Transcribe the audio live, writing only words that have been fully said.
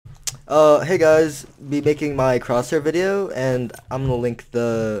Hey guys, be making my crosshair video, and I'm gonna link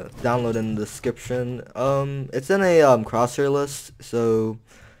the download in the description. It's in a crosshair list, so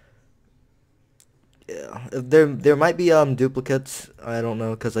yeah, if there might be duplicates. I don't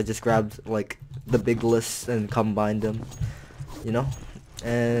know, cause I just grabbed like the big list and combined them, you know.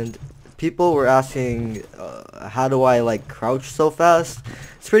 And people were asking, how do I like crouch so fast?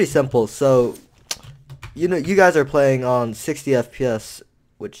 It's pretty simple. So you guys are playing on 60 FPS,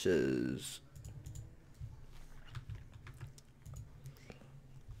 which is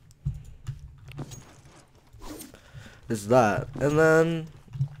that, and then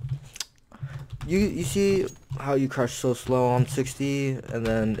you see how you crouch so slow on 60, and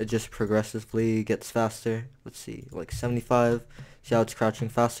then it just progressively gets faster. Let's see, like 75. See how it's crouching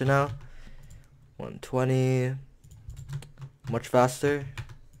faster now? 120, much faster.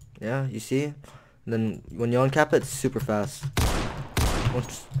 Yeah, you see? And then when you uncap it, it's super fast.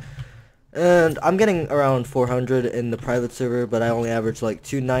 And I'm getting around 400 in the private server, but I only average like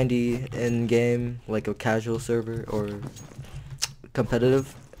 290 in game, like a casual server or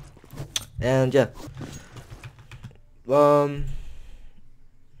competitive. And yeah,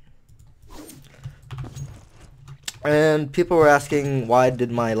 and people were asking why did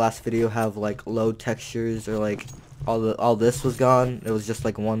my last video have like low textures, or like all this was gone. It was just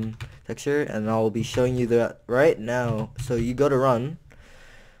like one texture, and I'll be showing you that right now. So you go to run,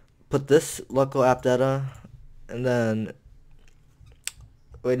 put this local app data, and then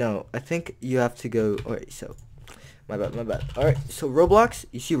wait, no, I think you have to go. Alright, so my bad. Alright, so Roblox,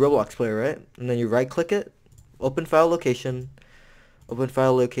 you see Roblox player, right? And then you right click it, open file location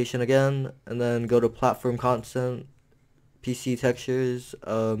again, and then go to platform constant, PC textures,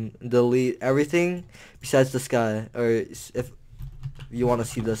 delete everything besides the sky, or if you want to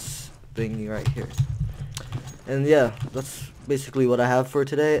see this thing right here. And yeah, that's basically what I have for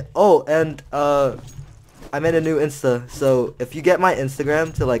today. Oh, and I made a new Insta, so if you get my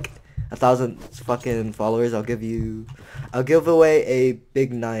Instagram to like 1,000 fucking followers, I'll give away a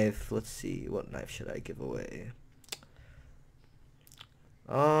big knife. Let's see, what knife should I give away?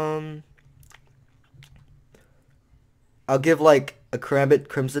 I'll give like a Karambit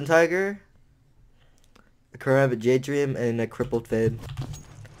Crimson Tiger, a Karambit Jade Dream, and a Crippled Fade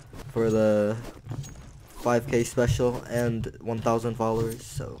for the 5K special and 1,000 followers.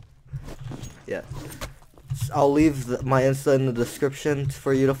 So yeah, I'll leave my Insta in the description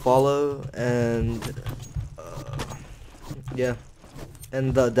for you to follow, and yeah,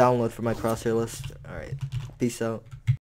 and the download for my crosshair list. Alright, peace out.